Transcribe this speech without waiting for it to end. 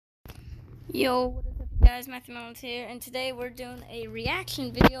Yo, what is up, you guys? Matthew Melons here, and today we're doing a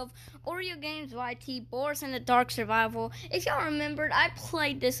reaction video of Oreo Games YT Boris and the Dark Survival. If y'all remembered, I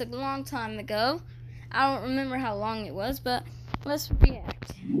played this a long time ago. I don't remember how long it was, but let's react.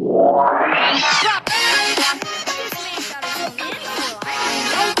 This man got his own intro. I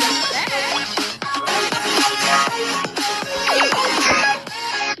didn't know that.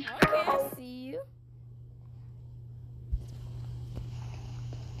 Okay, I see you.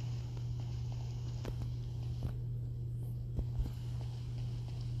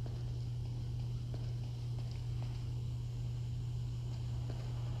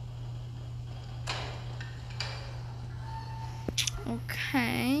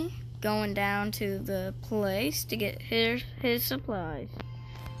 Okay, going down to the place to get his supplies.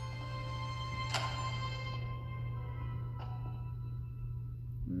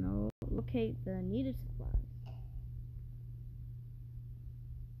 No, locate the needed supplies.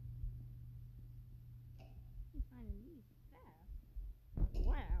 Finding these fast.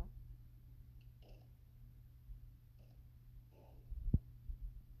 Wow.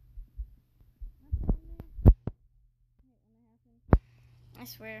 I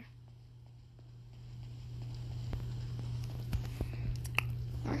swear.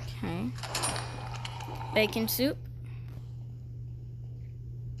 Okay. Bacon soup.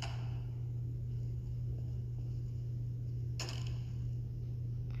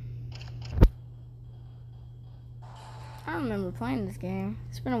 I don't remember playing this game.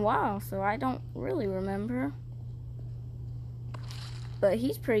 It's been a while, so I don't really remember. But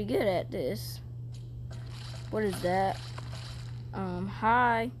he's pretty good at this. What is that?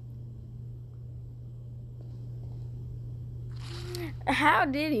 Hi. How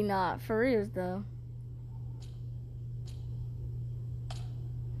did he not? For real, though.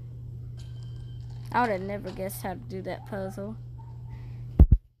 I would have never guessed how to do that puzzle.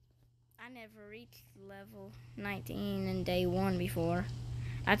 I never reached level 19 in day 1 before.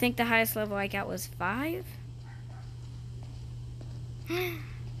 I think the highest level I got was 5.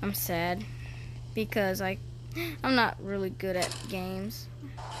 I'm sad because I'm not really good at games.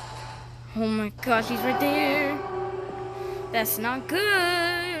 Oh my gosh, he's right there. That's not good.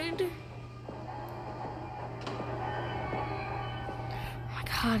 Oh my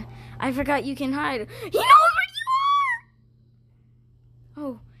god, I forgot you can hide. He knows where you are!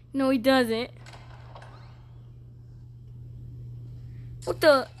 Oh, no he doesn't. What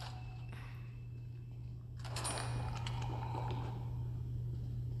the?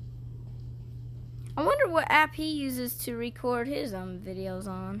 I wonder what app he uses to record his videos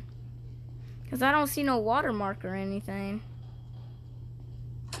on. Because I don't see no watermark or anything.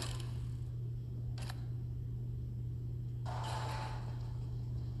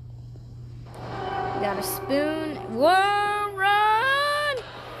 Got a spoon. Whoa, run!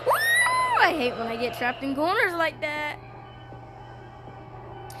 Woo! I hate when I get trapped in corners like that.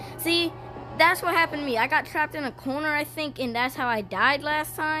 See, that's what happened to me. I got trapped in a corner, I think, and that's how I died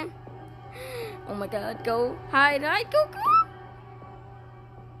last time. Oh my god, go, hide, go, go!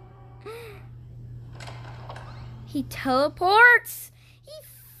 He teleports!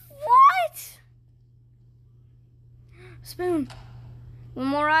 What? Spoon. One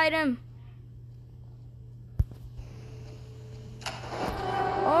more item.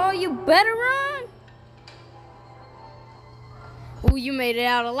 Oh, you better run! Oh, you made it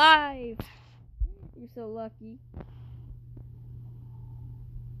out alive. You're so lucky.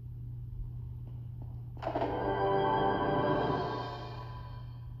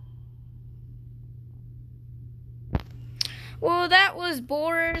 Well, that was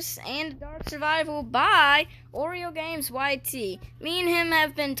Boris and Dark Survival by Oreo Games YT. Me and him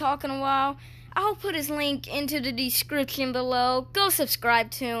have been talking a while. I'll put his link into the description below. Go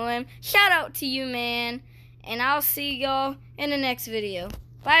subscribe to him. Shout out to you, man. And I'll see y'all in the next video.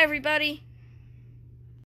 Bye, everybody.